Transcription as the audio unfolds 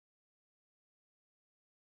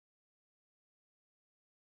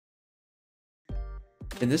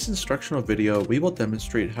In this instructional video, we will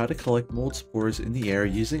demonstrate how to collect mold spores in the air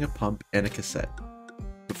using a pump and a cassette.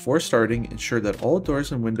 Before starting, ensure that all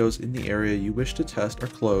doors and windows in the area you wish to test are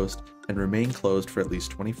closed and remain closed for at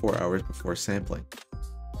least 24 hours before sampling.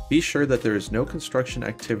 Be sure that there is no construction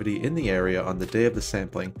activity in the area on the day of the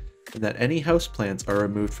sampling and that any houseplants are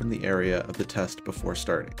removed from the area of the test before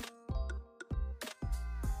starting.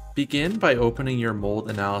 Begin by opening your mold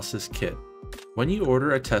analysis kit. When you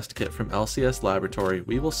order a test kit from LCS Laboratory,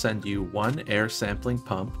 we will send you one air sampling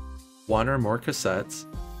pump, one or more cassettes,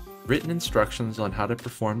 written instructions on how to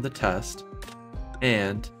perform the test,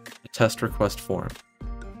 and a test request form.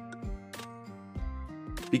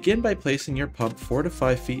 Begin by placing your pump 4 to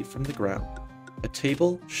 5 feet from the ground. A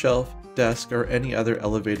table, shelf, desk, or any other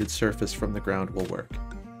elevated surface from the ground will work.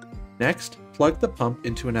 Next, plug the pump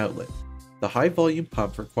into an outlet. The high volume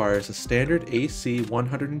pump requires a standard AC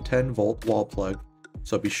 110 volt wall plug,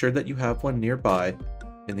 so be sure that you have one nearby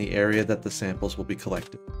in the area that the samples will be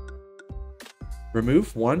collected.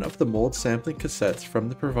 Remove one of the mold sampling cassettes from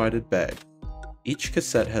the provided bag. Each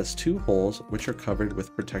cassette has 2 holes which are covered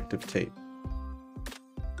with protective tape.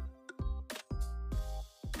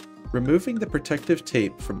 Removing the protective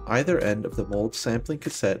tape from either end of the mold sampling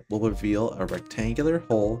cassette will reveal a rectangular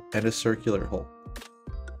hole and a circular hole.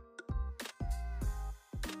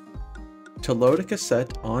 To load a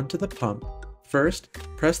cassette onto the pump, first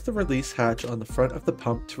press the release hatch on the front of the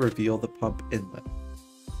pump to reveal the pump inlet.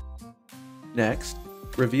 Next,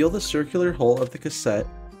 reveal the circular hole of the cassette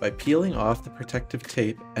by peeling off the protective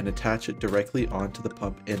tape and attach it directly onto the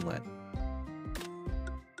pump inlet.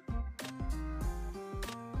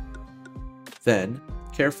 Then,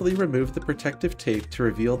 carefully remove the protective tape to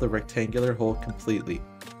reveal the rectangular hole completely.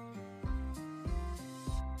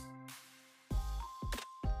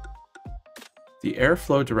 The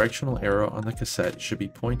airflow directional arrow on the cassette should be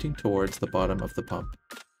pointing towards the bottom of the pump.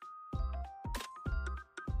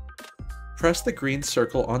 Press the green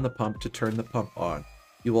circle on the pump to turn the pump on.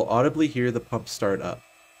 You will audibly hear the pump start up.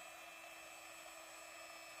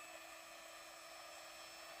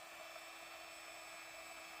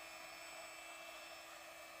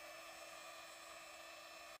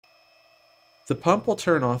 The pump will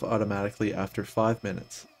turn off automatically after 5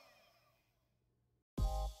 minutes.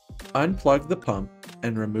 Unplug the pump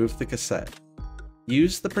and remove the cassette.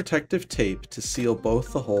 Use the protective tape to seal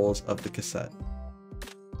both the holes of the cassette.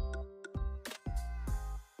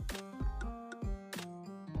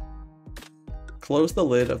 Close the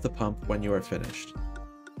lid of the pump when you are finished.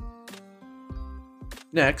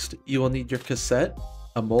 Next, you will need your cassette,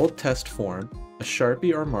 a mold test form, a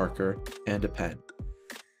Sharpie or marker, and a pen.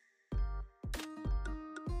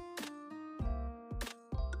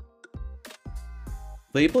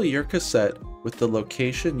 Label your cassette with the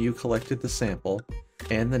location you collected the sample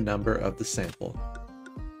and the number of the sample.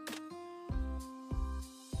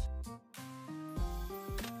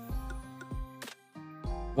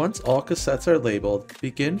 Once all cassettes are labeled,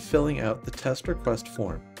 begin filling out the test request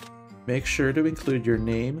form. Make sure to include your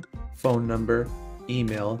name, phone number,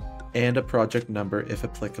 email, and a project number if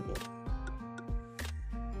applicable.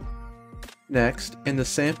 Next, in the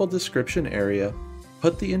sample description area,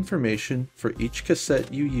 put the information for each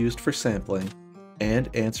cassette you used for sampling and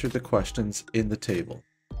answer the questions in the table.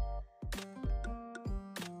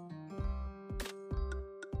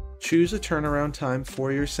 Choose a turnaround time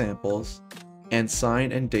for your samples and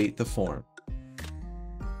sign and date the form.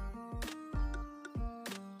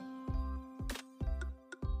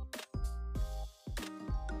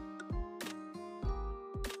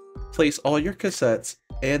 Place all your cassettes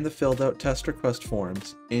and the filled out test request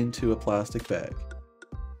forms into a plastic bag.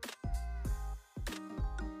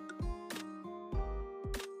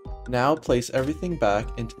 Now place everything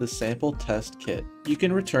back into the sample test kit. You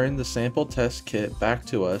can return the sample test kit back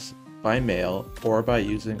to us by mail or by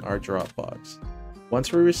using our Dropbox.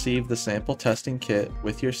 Once we receive the sample testing kit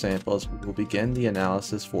with your samples, we will begin the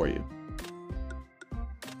analysis for you.